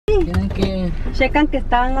tiene que... Checan que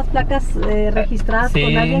están las placas registradas Sí.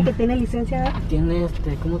 con alguien que tiene licencia. Tiene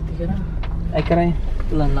 ¿cómo te dijera? Ay, caray.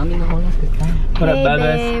 Las láminas son las que están. Para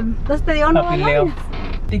babas. Entonces te dio nuevas Papileo. láminas.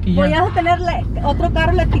 Tiki, Voy ya. a tenerle otro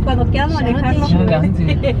carro cuando quieras manejarlo. No le dan, sí.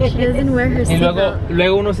 She doesn't wear her Y seatbelt.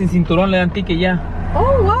 luego uno sin cinturón le dan ticket ya.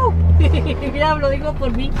 Oh, wow. Mira, lo dijo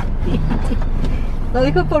por mí. Lo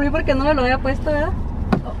dijo por mí porque no me lo había puesto, ¿verdad?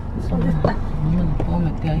 Oh, ¿dónde está? No me lo puedo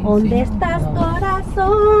meter ahí. ¿Dónde sí. estás,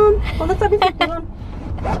 corazón? ¿Dónde está mi cinturón?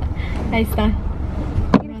 Ahí está. No,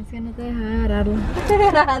 es que no te deja agarrarlo.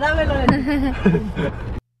 Dámelo.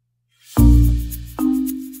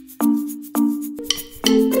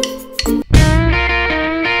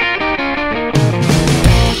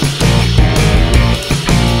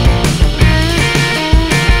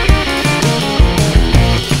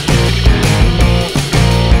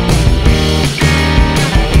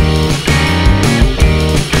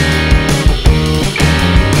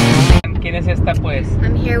 ¿Quién es esta pues?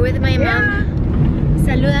 I'm here with my mom.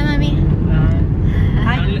 Saluda, mami.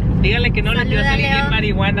 Dígale que no le quiero salir bien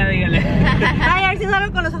marihuana, dígale. Ay, a ver si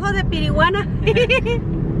salgo con los ojos de piriguana.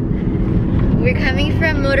 We're coming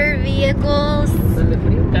from motor vehicles.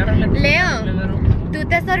 Leo, ¿tú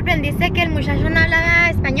te sorprendiste que el muchacho no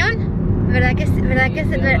hablaba español? ¿Verdad que sí? ¿Verdad que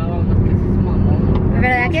sí?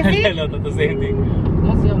 ¿Verdad que sí?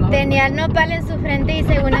 ¿Cómo se hablaba? Tenía el nopal en su frente y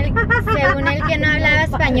según él que no hablaba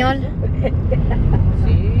español.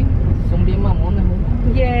 Sí, son bien mamones, ¿no?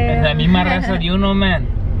 Es la misma raza de uno, man.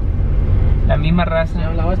 La misma Si raza.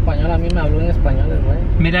 hablaba español, a mí me habló en español el güey.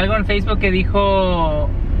 Miré algo en Facebook que dijo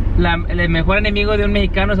el mejor enemigo de un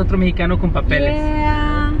mexicano es otro mexicano con papeles.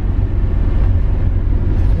 Yeah.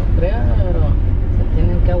 No creas, pero se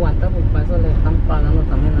tienen que aguantar porque para eso le están pagando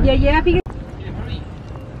también. Ya llega, fíjate.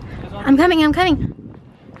 I'm coming.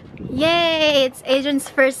 Yay, it's Adrian's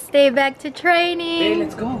first day back to training. Hey,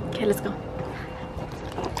 let's go. Okay, let's go.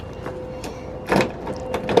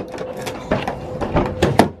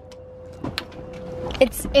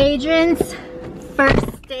 It's Adrian's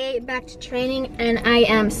first day back to training and I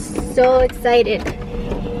am so excited.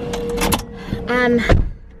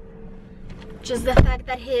 Just the fact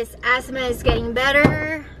that his asthma is getting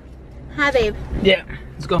better. Hi, babe. Yeah,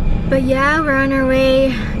 let's go. But yeah, we're on our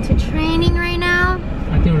way to training right now.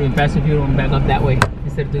 I think it would be faster if you went back up that way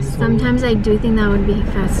instead of doing this one. Sometimes I do think that would be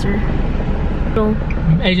faster. So,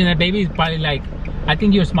 Adrian, that baby is probably like, I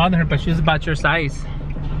think you're smaller than her, but she was about your size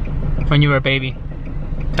when you were a baby.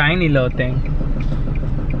 Tiny little thing.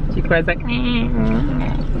 She cries like.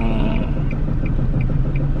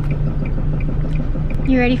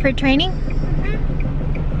 you ready for training?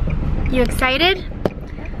 You excited?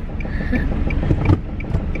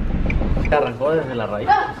 Arrancó desde la raíz.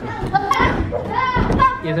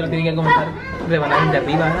 Y eso lo tienen que comenzar rebanar de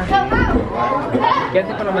arriba, ¿verdad? ¿Qué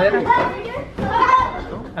haces con la madera?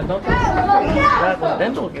 ¿Al toque? Estaba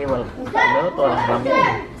contento porque igual primero todas las ramitas.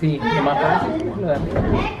 Sí, lo más fácil, lo de arriba.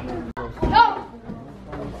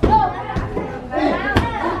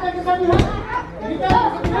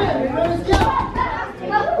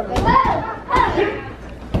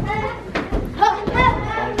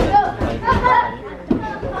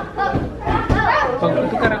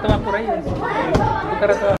 Tu carrito va por ahí. Tu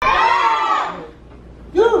carrito va.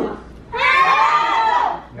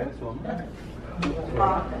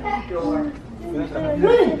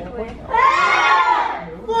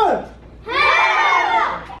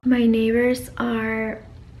 My neighbors are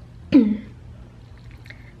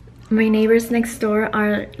my neighbors next door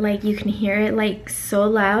are like, you can hear it like so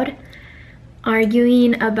loud,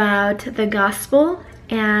 arguing about the gospel.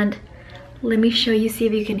 And let me show you, see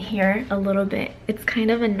if you can hear a little bit. It's kind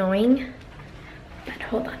of annoying, but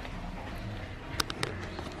hold on.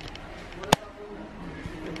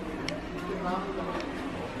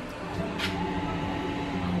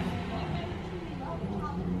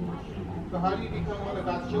 So how do you become one of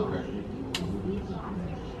God's children?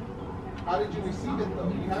 How did you receive it though?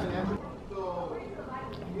 You haven't answered. So,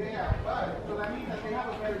 yeah, but, so that means that they have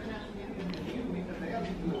a better chance of getting into you because they have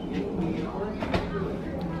to do it in order to get through it.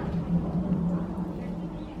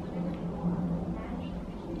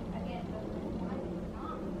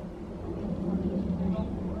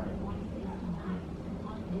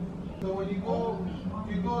 So when you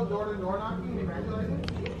go door to door knocking, evangelizing,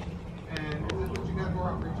 and this is what you guys go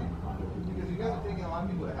out preaching? Because you guys are taking a lot of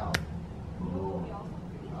people to hell.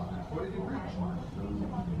 What did you preach?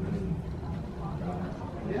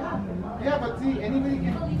 Yeah, but see, anybody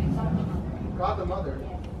can. God the Mother.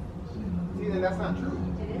 See, then that's not true.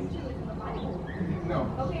 No.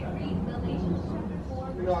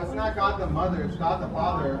 No, it's not God the Mother, it's God the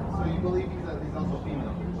Father. So you believe he's also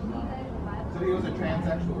female. So he was a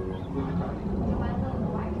transsexual.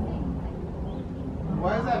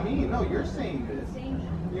 What does that mean? No, you're saying this.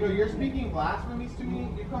 You know, you're speaking blasphemies to me.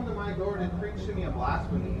 You come to my door and preach to me a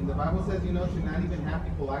blasphemy. And the Bible says, you know, should not even have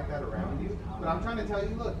people like that around you. But I'm trying to tell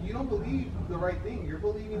you, look, you don't believe the right thing. You're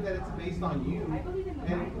believing that it's based on you.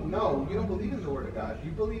 And no, you don't believe in the Word of God.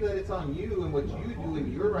 You believe that it's on you and what you do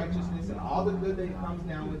and your righteousness and all the good that comes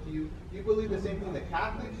down with you. You believe the same thing the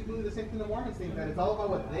Catholics. You believe the same thing the Mormons think, that it's all about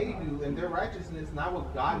what they do and their righteousness, not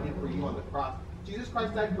what God did for you on the cross. Jesus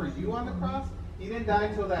Christ died for you on the cross. He didn't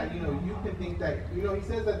die so that, you know, you can think that, you know, he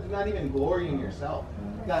says that do not even glory in yourself.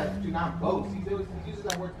 That do not boast. He uses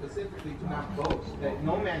that word specifically, do not boast. That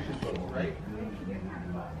no man should boast, right?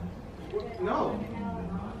 No.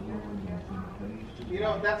 You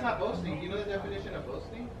know, that's not boasting. You know the definition of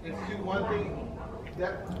boasting? It's to one thing.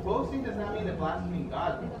 That boasting does not mean to blaspheme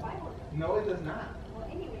God. No, it does not.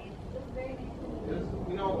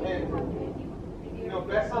 You know, and, you know,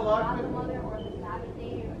 best of luck.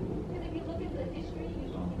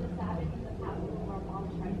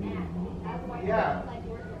 Yeah,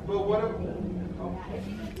 but what if...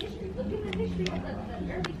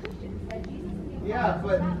 Yeah,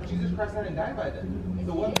 but Jesus Christ hadn't died by then.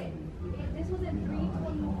 So what... This was in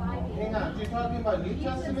 325. Hang on, you're talking about New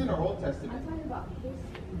Testament or Old Testament? I'm talking about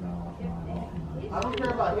history. I don't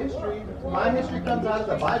care about history. My history comes out of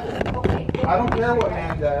the Bible. I don't care what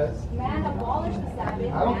man does. Man abolished the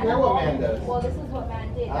Sabbath. I don't care what man does. Well, this is what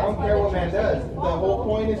man did. I don't care what man does. The whole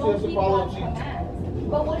point is just to follow Jesus.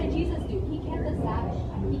 But what did Jesus do? He kept the Sabbath.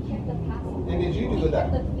 He kept the Passover. And did you do that?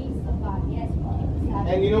 He kept the feast of God. Yes, he kept the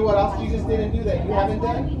Sabbath. And you know what else Jesus didn't do that you haven't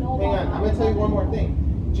done? Hang on, I'm going to tell you one more thing.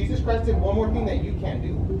 Jesus Christ did one more thing that you can't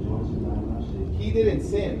do. He didn't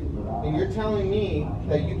sin. And you're telling me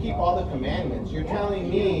that you keep all the commandments. You're telling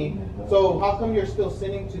me, so how come you're still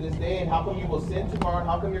sinning to this day? And how come you will sin tomorrow? And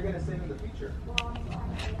how come you're going to sin in the future?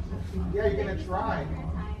 Yeah, you're going to try.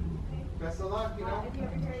 Best of luck, you know.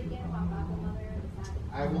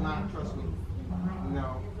 I will not, trust me.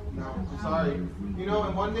 No, I'm sorry. You know,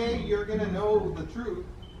 and one day you're going to know the truth.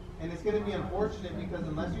 And it's going to be unfortunate because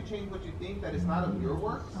unless you change what you think, that it's not of your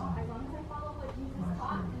works. As long as I follow what Jesus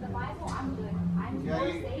taught in the Bible, I'm good. I'm more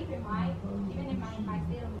safe in even in my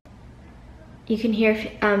state of... You can hear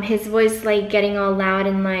his voice like getting all loud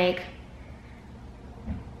and like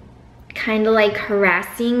kind of like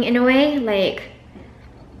harassing in a way, like,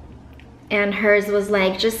 and hers was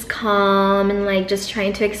like just calm and like just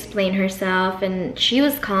trying to explain herself, and she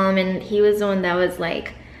was calm and he was the one that was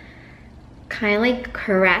like kind of like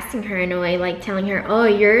harassing her in a way, like telling her, oh,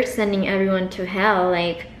 you're sending everyone to hell,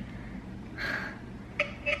 like,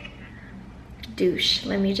 douche.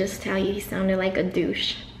 Let me just tell you, he sounded like a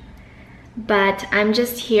douche. But I'm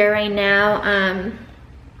just here right now.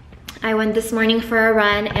 I went this morning for a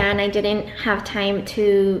run and I didn't have time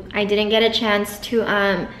to, I didn't get a chance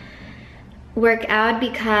to work out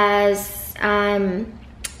because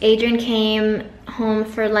Adrian came home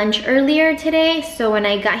for lunch earlier today. So when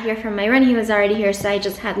I got here from my run, he was already here, so I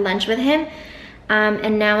just had lunch with him.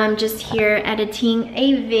 And now I'm just here editing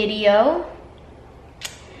a video.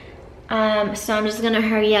 So I'm just gonna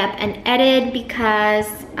hurry up and edit because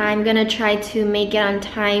I'm gonna try to make it on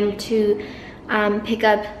time to pick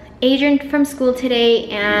up Adrian from school today,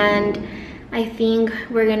 and I think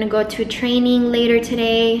we're gonna go to training later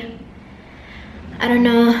today. I don't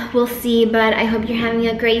know, we'll see, but I hope you're having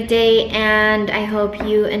a great day and I hope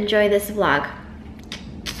you enjoy this vlog.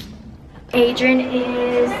 Adrian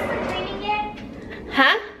is...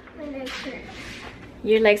 Huh? My legs hurt.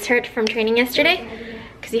 Your legs hurt from training yesterday?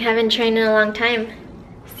 Because you haven't trained in a long time.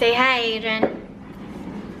 Say hi, Adrian.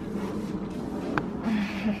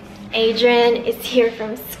 Adrian is here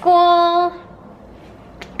from school.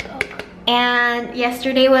 And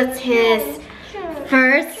yesterday was his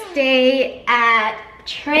first day at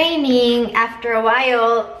training after a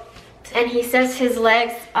while. And he says his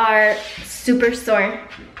legs are super sore.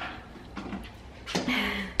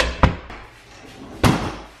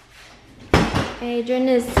 Adrian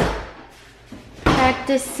is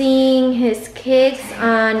practicing his kicks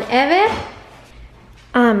on Evet.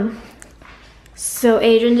 So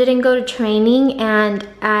Adrian didn't go to training and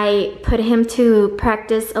I put him to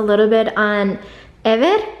practice a little bit on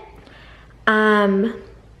Evet. And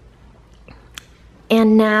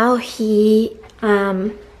now he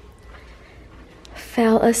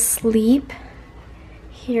fell asleep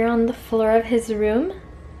here on the floor of his room.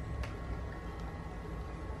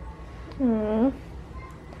 Aww.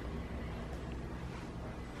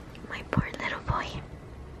 My poor little boy.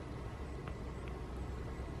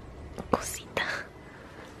 Cosita.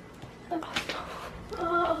 Oh,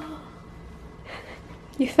 no.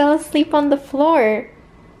 You fell fell asleep on the floor.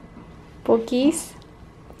 Pokies.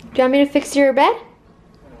 Do you want me to fix your bed?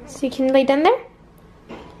 So you can lay down there?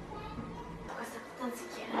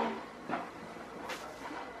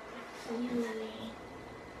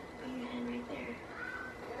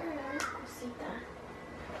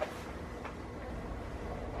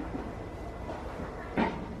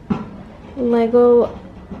 Lego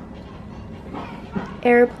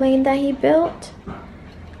airplane that he built.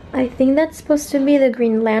 I think that's supposed to be the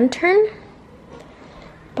Green Lantern,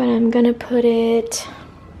 but I'm gonna put it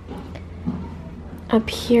up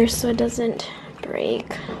here so it doesn't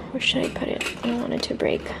break. Where should I put it? I don't want it to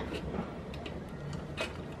break.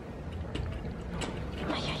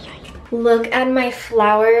 Look at my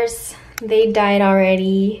flowers. They died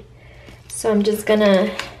already. So I'm just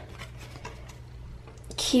gonna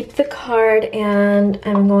keep the card and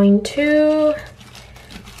I'm going to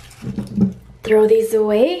throw these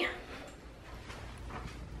away.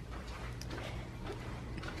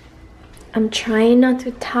 I'm trying not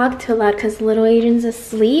to talk too loud because little Adrian's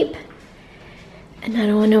asleep and I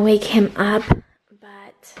don't want to wake him up,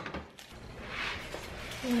 but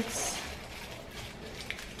let's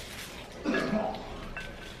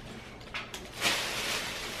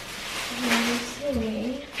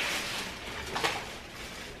away.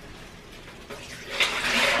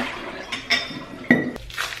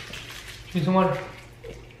 Need some water.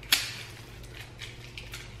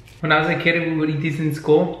 When I was a kid, we would eat these in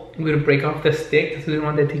school. We would break off the stick because we didn't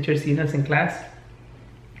want the teacher seeing us in class.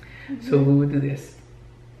 So we would do this.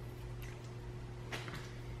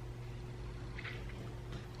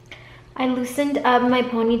 I loosened up my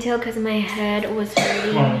ponytail because my head was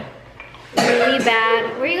hurting really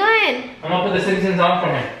bad. Where are you going? I'm gonna put the Simpsons on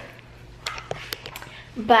for me.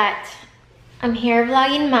 But I'm here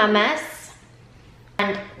vlogging mamas.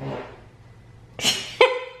 And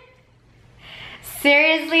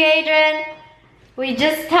seriously, Adrian, we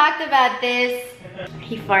just talked about this.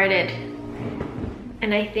 He farted.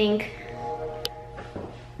 And I think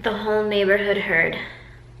the whole neighborhood heard.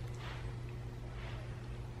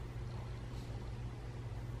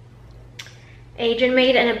 Adrian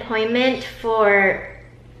made an appointment for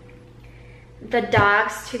the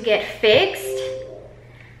dogs to get fixed,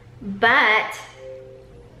 but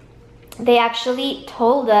they actually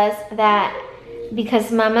told us that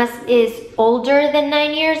because Mama's is older than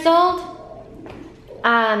 9 years old,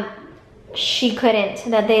 she couldn't,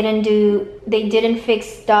 that they didn't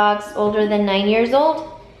fix dogs older than 9 years old.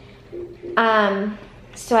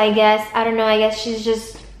 So I guess, I don't know, I guess she's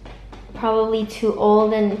just probably too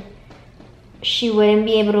old and she wouldn't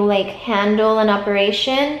be able to like handle an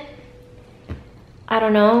operation. I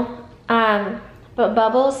don't know. But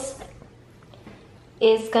Bubbles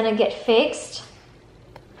is gonna get fixed,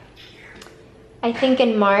 I think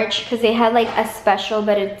in March, because they had like a special,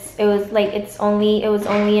 but it was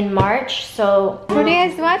only in March. So what are you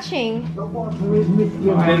guys watching? The water is misty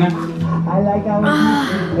and I like how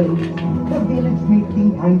it the village may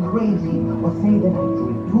think I'm crazy or say that I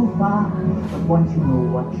drink too far, but once you know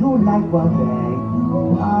what you like, well there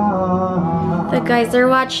you are. The guys are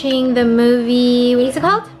watching the movie, what is it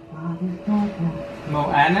called?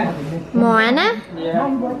 Moana? Moana? Yeah.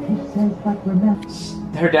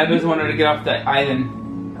 Her dad doesn't want her to get off the island.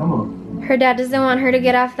 Come on. Her dad doesn't want her to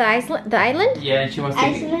get off the island? Yeah, she wants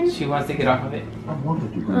to get off of it.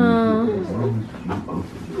 Oh.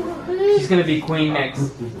 She's gonna be queen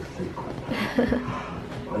next.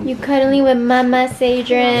 You cuddling with Mama,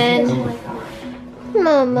 Adrian?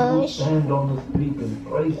 Mama.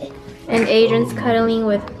 And Adrian's cuddling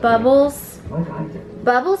with Bubbles.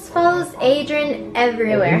 Bubbles follows Adrian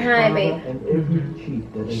everywhere, hi babe?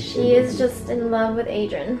 She is just in love with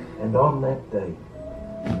Adrian. And on that day,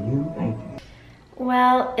 you ain't.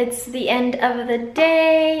 Well, it's the end of the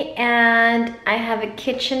day and I have a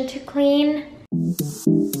kitchen to clean.